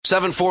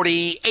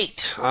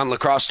7:48 on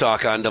Lacrosse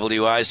Talk on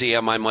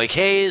WIZM. I'm Mike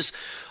Hayes.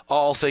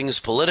 All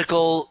things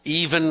political,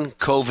 even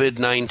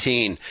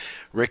COVID-19.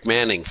 Rick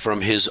Manning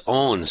from his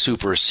own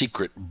super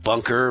secret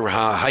bunker.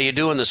 How you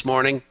doing this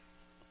morning?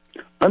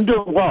 I'm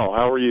doing well.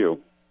 How are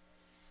you?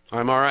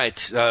 I'm all right.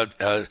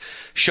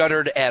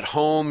 Shuttered at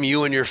home,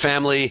 you and your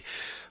family.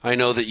 I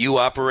know that you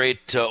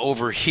operate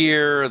over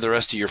here. The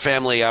rest of your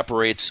family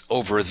operates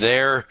over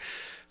there.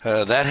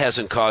 That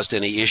hasn't caused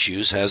any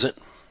issues, has it?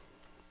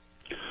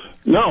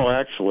 No,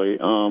 actually.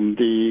 I'll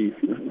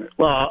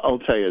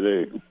tell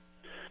you,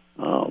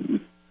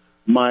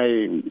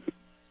 my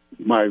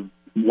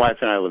wife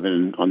and I live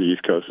on the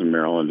East Coast in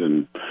Maryland,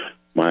 and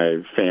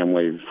my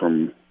family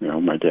from,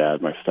 my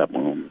dad, my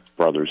stepmom,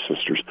 brothers,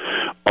 sisters,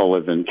 all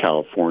live in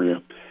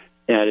California.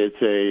 And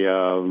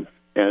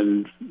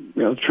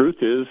the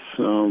truth is,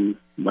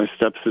 my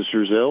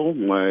stepsister's ill.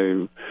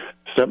 My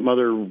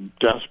stepmother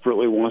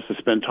desperately wants to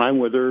spend time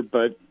with her,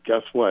 but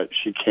guess what?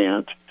 She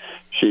can't.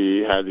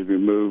 She had to be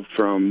moved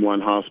from one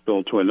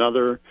hospital to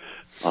another.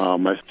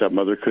 My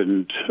stepmother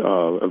couldn't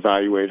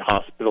evaluate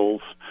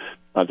hospitals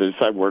to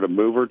decide where to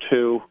move her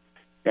to,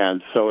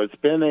 and so it's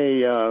been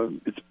a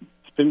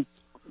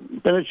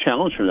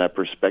challenge from that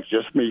perspective,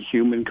 just from a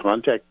human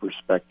contact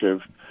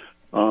perspective.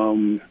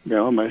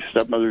 My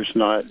stepmother's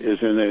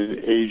is in an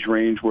age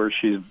range where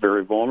she's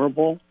very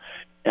vulnerable,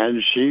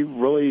 and she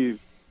really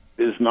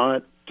is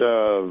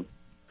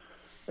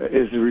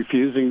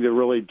refusing to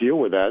really deal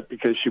with that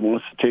because she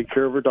wants to take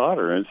care of her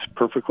daughter, and it's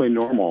perfectly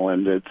normal.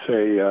 And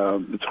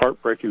it's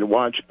heartbreaking to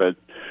watch, but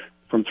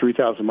from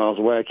 3,000 miles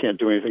away, I can't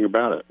do anything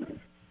about it.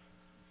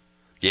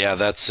 Yeah,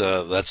 that's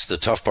the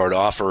tough part.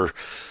 Offer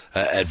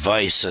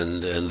advice,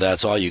 and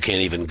that's all. You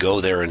can't even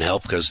go there and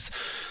help because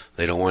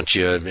they don't want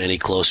you any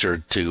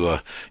closer to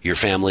your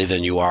family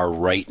than you are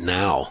right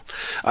now.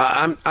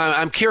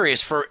 I'm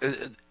curious.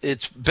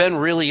 It's been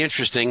really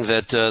interesting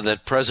that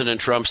President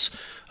Trump's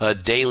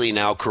daily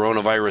now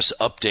coronavirus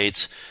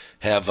updates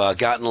have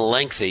gotten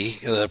lengthy.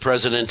 The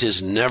president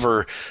is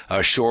never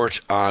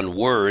short on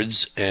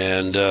words,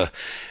 and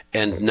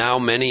now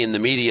many in the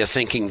media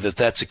thinking that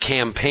that's a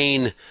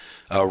campaign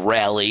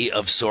rally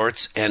of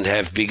sorts, and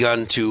have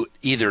begun to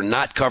either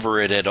not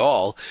cover it at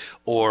all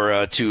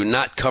or to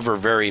not cover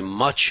very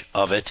much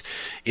of it.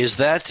 Is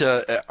that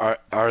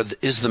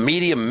is the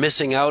media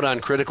missing out on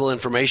critical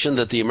information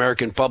that the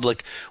American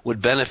public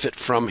would benefit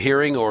from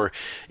hearing, or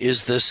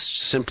is this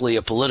simply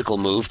a political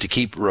move to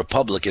keep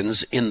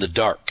Republicans in the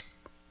dark?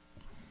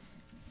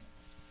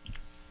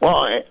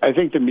 Well, I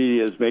think the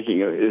media is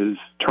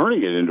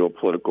turning it into a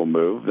political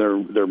move.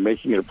 They're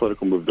making it a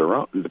political move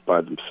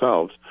by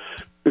themselves.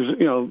 Because,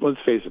 let's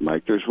face it,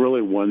 Mike, there's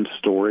really one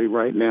story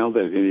right now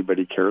that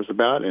anybody cares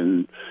about,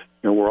 and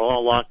we're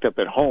all locked up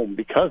at home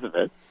because of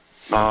it.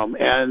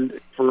 And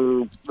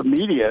for the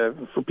media,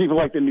 for people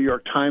like the New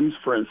York Times,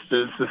 for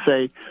instance, to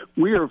say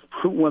we are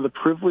one of the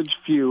privileged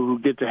few who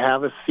get to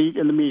have a seat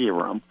in the media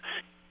room,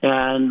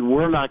 and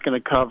we're not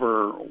going to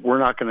cover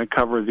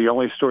the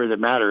only story that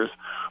matters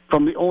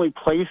from the only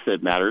place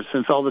that matters,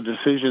 since all the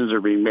decisions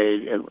are being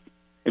made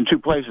in two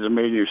places. They're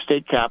made in your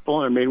state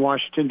capital and they're made in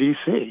Washington,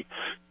 D.C.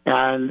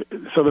 And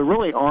so there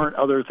really aren't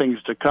other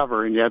things to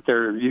cover, and yet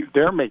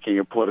they're making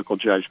a political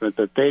judgment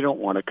that they don't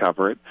want to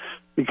cover it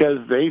because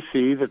they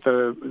see that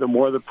the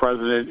more the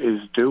president is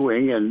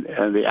doing and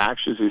the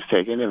actions he's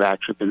taken have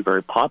actually been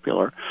very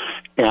popular,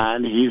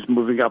 and he's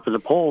moving up in the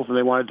polls, and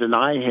they want to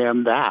deny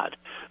him that.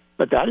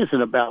 But that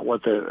isn't about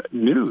what the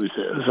news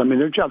is. I mean,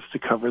 their job's to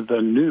cover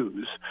the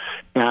news.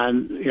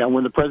 And,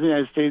 when the President of the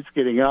United States is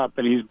getting up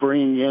and he's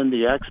bringing in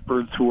the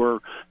experts who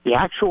are the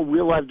actual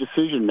real-life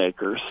decision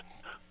makers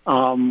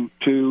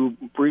to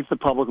brief the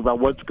public about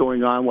what's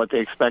going on, what they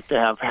expect to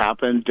have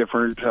happen,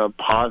 different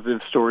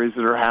positive stories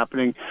that are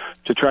happening,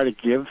 to try to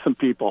give some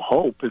people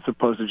hope as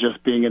opposed to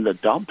just being in the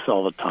dumps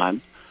all the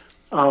time.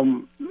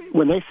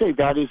 When they say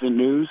that isn't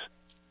news,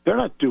 they're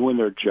not doing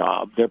their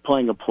job. They're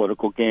playing a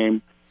political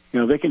game.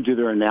 They can do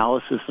their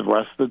analysis the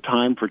rest of the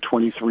time for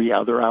 23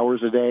 other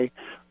hours a day,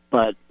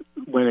 but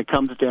when it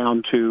comes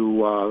down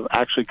to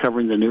actually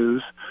covering the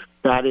news,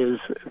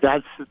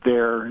 that's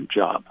their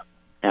job.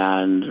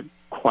 And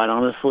quite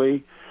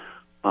honestly,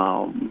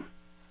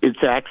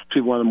 it's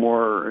actually one of the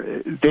more,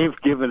 they've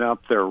given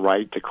up their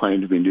right to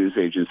claim to be news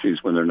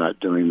agencies when they're not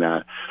doing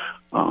that.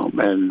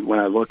 And when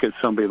I look at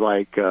somebody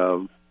like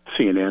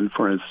CNN,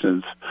 for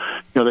instance,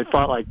 they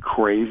fought like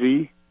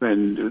crazy,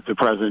 and the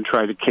president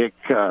tried to kick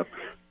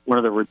one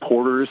of the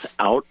reporters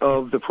out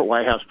of the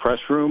White House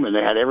press room, and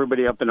they had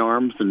everybody up in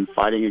arms and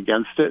fighting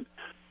against it.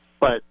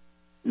 But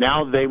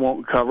now they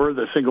won't cover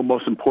the single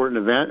most important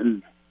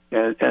event,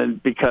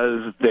 and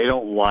because they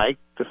don't like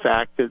the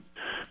fact that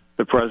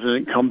the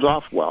president comes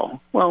off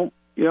well. Well,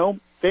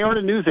 they aren't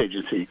a news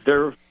agency.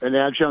 They're an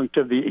adjunct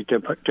of the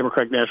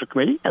Democratic National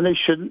Committee, and they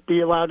shouldn't be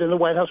allowed in the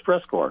White House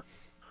press corps.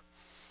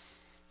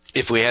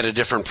 If we had a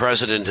different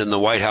president in the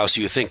White House,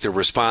 you think the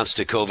response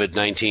to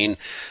COVID-19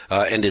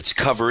 and its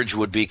coverage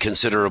would be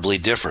considerably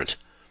different?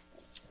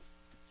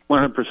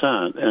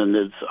 100%,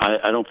 and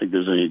I don't think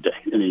there's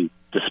any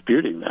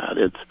disputing that.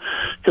 It's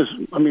because,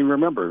 I mean,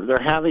 remember, they're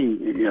having,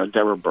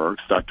 Deborah Birx,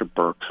 Dr.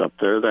 Birx up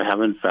there. They're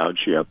having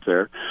Fauci up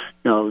there.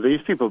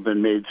 These people have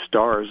been made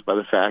stars by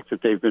the fact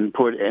that they've been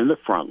put in the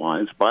front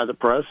lines by the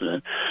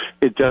president.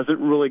 It doesn't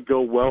really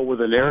go well with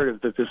the narrative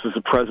that this is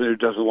a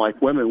president who doesn't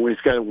like women when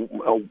he's got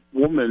a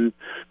woman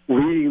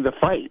leading the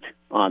fight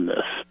on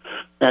this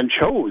and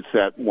chose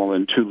that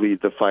woman to lead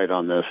the fight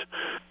on this.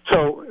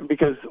 So,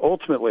 because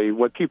ultimately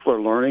what people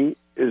are learning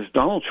is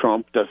Donald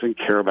Trump doesn't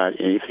care about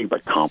anything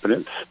but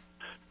competence.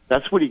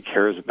 That's what he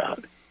cares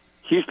about.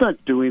 He's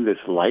not doing this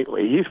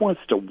lightly. He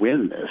wants to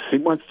win this. He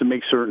wants to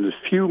make certain as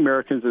few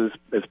Americans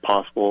as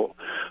possible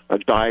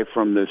die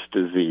from this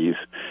disease.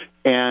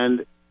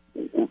 And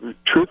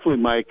truthfully,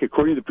 Mike,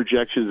 according to the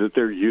projections that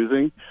they're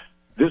using,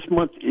 this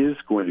month is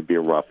going to be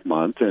a rough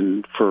month.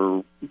 And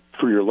for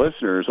your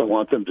listeners, I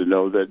want them to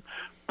know that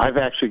I've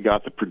actually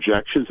got the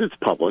projections. It's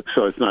public,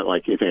 so it's not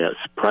like anything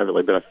that's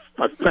privately, but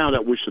I've found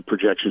out which of the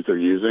projections they're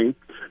using,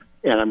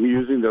 and I'm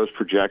using those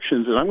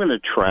projections, and I'm going to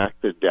track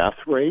the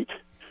death rate,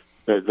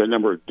 the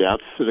number of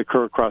deaths that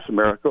occur across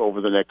America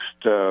over the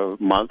next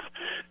month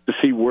to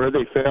see where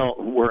they fell,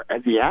 where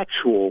the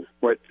actual,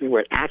 what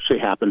actually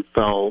happened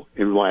fell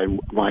in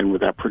line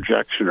with that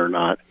projection or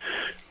not.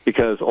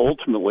 Because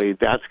ultimately,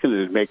 that's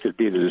going to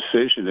be the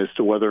decision as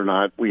to whether or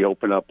not we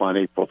open up on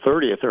April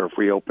 30th or if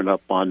we open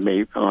up on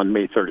May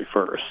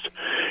 31st.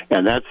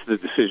 And that's the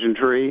decision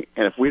tree.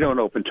 And if we don't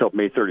open until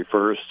May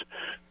 31st,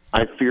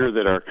 I fear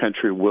that our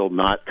country will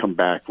not come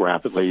back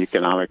rapidly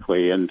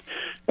economically, and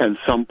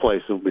some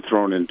places will be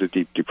thrown into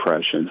deep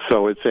depression.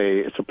 So it's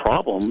a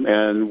problem,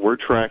 and we're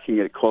tracking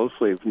it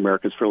closely with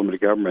Americans for Limited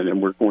Government, and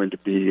we're going to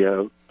be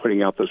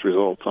putting out those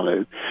results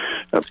on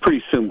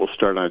pretty soon. We'll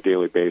start on a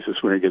daily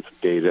basis. We're going to get some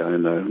data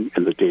in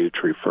the data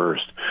tree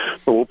first,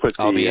 but we'll put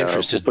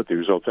the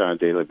results out on a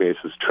daily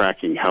basis,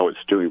 tracking how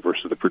it's doing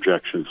versus the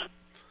projections.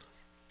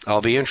 I'll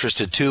be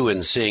interested, too,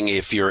 in seeing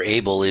if you're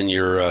able in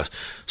your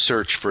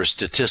search for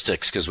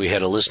statistics, because we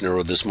had a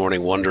listener this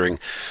morning wondering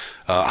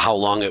how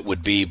long it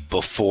would be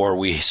before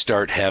we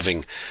start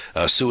having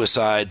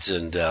suicides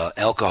and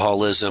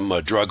alcoholism,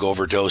 drug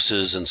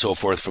overdoses, and so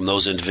forth from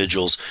those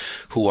individuals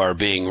who are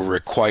being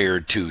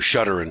required to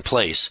shelter in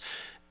place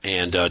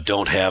and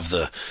don't have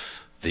the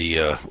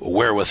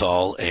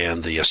wherewithal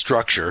and the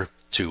structure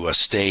to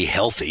stay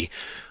healthy.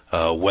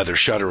 Whether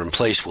shelter in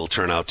place will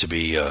turn out to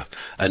be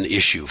an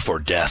issue for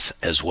death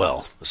as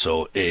well.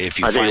 So if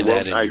you find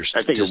that in your statistics.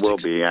 I think it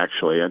will be,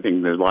 actually. I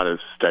think there's a lot of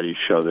studies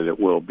show that it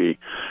will be.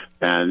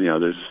 And,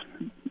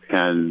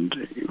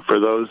 and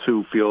for those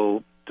who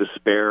feel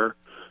despair,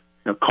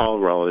 call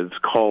relatives,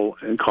 call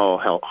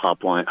help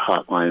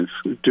hotlines,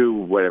 do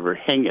whatever,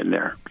 hang in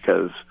there.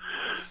 Because,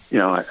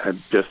 I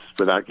just,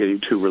 without getting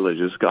too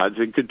religious, God's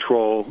in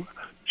control.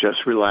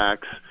 Just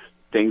relax.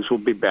 Things will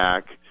be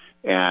back.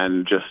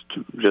 And just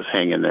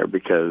hang in there,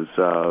 because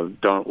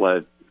don't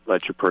let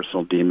your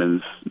personal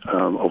demons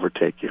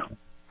overtake you.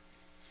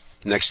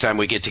 Next time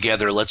we get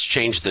together, let's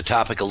change the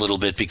topic a little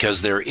bit,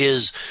 because there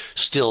is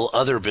still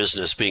other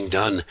business being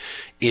done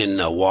in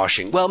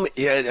Washington. Well,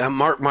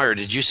 Mark Meyer,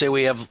 did you say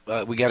we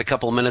got a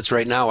couple of minutes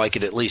right now? I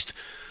could at least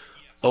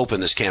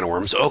open this can of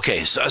worms.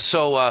 Okay,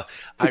 so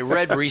I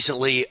read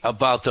recently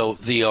about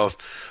the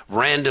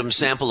random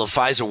sample of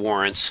FISA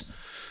warrants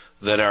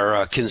that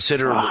are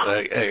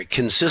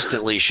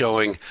consistently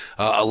showing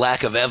a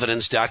lack of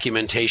evidence,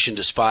 documentation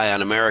to spy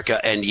on America,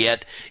 and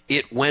yet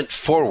it went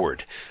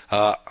forward.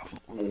 I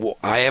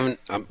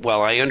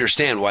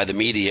understand why the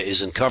media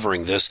isn't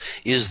covering this.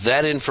 Is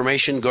that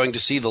information going to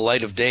see the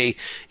light of day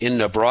in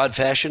a broad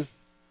fashion?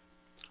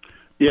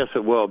 Yes,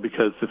 it will,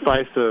 because the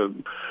FISA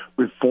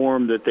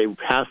reform that they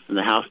passed in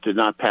the House did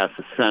not pass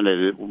the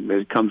Senate.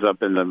 It comes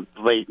up in the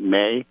late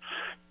May,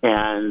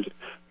 and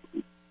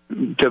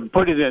to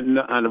put it in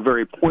on a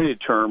very pointed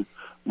term,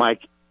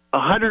 Mike,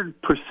 100%,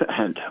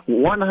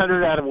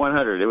 100 out of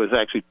 100. It was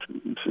actually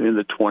in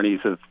the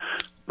 20s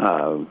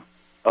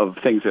of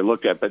things they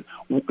looked at, but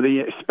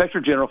the Inspector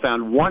General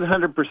found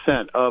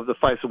 100% of the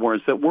FISA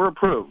warrants that were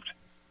approved,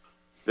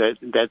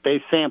 that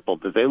they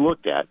sampled, that they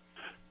looked at,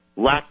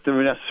 lacked the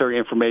necessary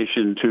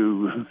information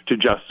to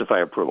justify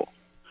approval.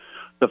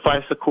 The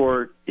FISA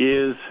court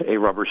is a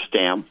rubber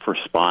stamp for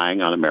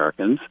spying on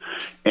Americans,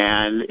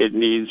 and it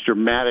needs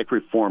dramatic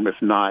reform,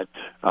 if not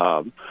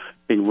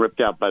being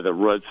ripped out by the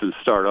roots and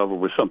start over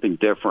with something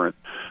different.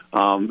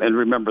 And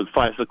remember, the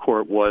FISA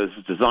court was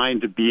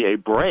designed to be a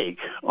brake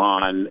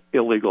on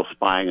illegal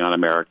spying on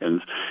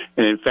Americans,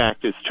 and in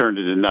fact, it's turned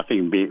into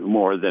nothing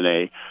more than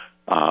a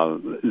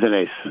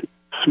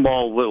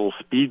small little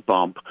speed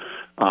bump,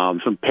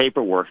 some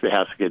paperwork that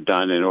has to get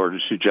done in order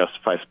to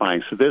justify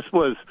spying. So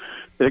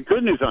the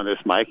good news on this,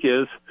 Mike,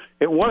 is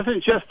it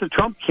wasn't just the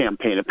Trump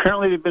campaign.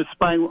 Apparently they've been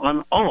spying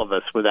on all of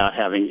us without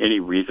having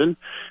any reason.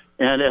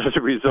 And as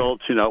a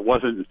result, it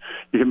wasn't,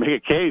 you can make a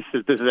case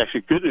that this is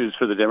actually good news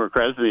for the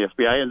Democrats and the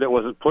FBI, and there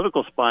wasn't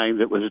political spying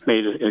that was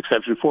made an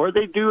exception for.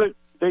 They do it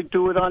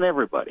on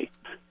everybody.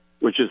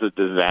 which is a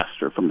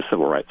disaster from a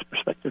civil rights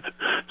perspective.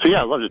 So,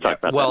 yeah, I'd love to talk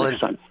about that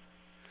next time.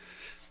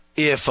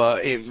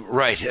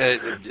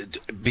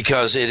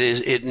 Because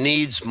it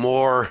needs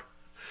more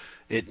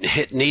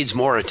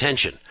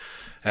attention.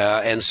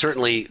 And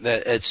certainly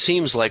it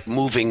seems like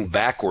moving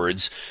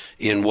backwards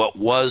in what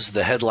was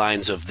the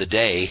headlines of the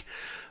day,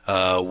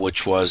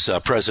 which was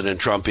President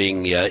Trump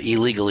being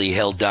illegally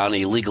held down,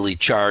 illegally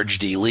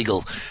charged,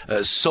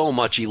 so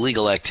much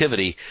illegal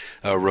activity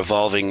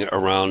revolving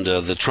around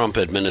the Trump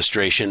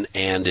administration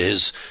and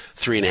his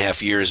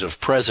 3.5 years of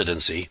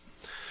presidency.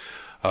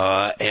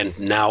 And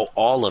now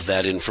all of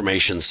that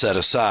information set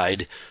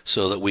aside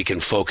so that we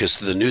can focus,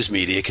 the news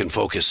media can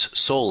focus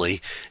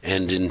solely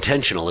and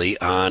intentionally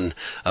on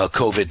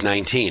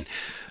COVID-19.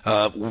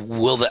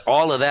 Will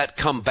all of that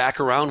come back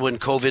around when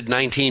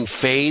COVID-19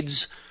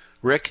 fades,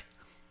 Rick?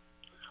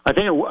 I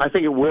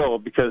think it will,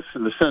 because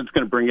the Senate's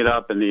going to bring it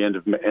up in the end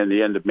of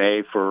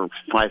May for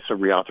FISA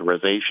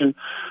reauthorization.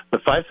 The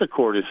FISA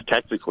court is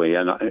technically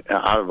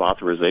out of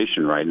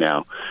authorization right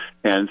now,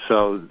 and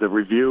so the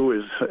review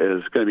is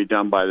going to be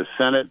done by the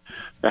Senate.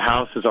 The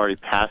House has already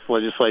passed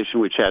legislation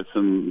which had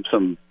some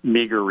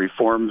meager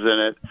reforms in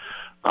it,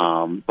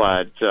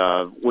 but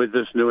with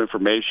this new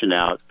information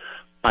out,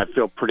 I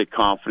feel pretty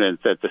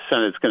confident that the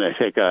Senate's going to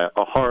take a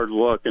hard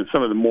look, and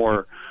some of the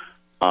more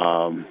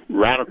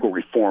radical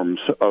reforms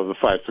of the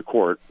FISA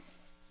court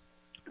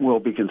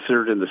will be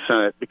considered in the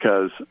Senate,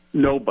 because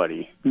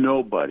nobody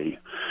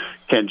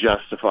can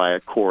justify a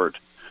court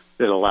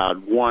that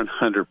allowed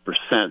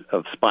 100%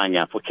 of spying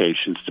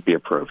applications to be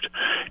approved.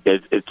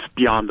 It's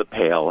beyond the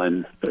pale.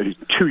 And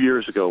 2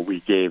 years ago,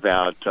 we gave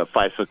out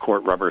FISA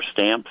court rubber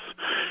stamps,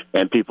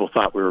 and people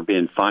thought we were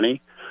being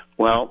funny.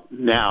 Well,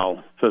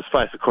 now those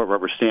FISA court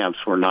rubber stamps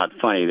were not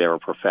funny; they were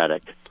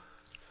prophetic.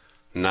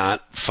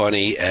 Not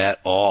funny at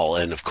all.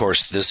 And, of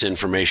course, this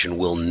information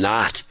will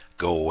not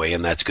go away,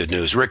 and that's good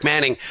news. Rick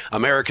Manning,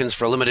 Americans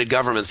for Limited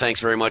Government,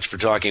 thanks very much for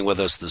talking with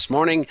us this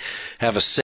morning. Have a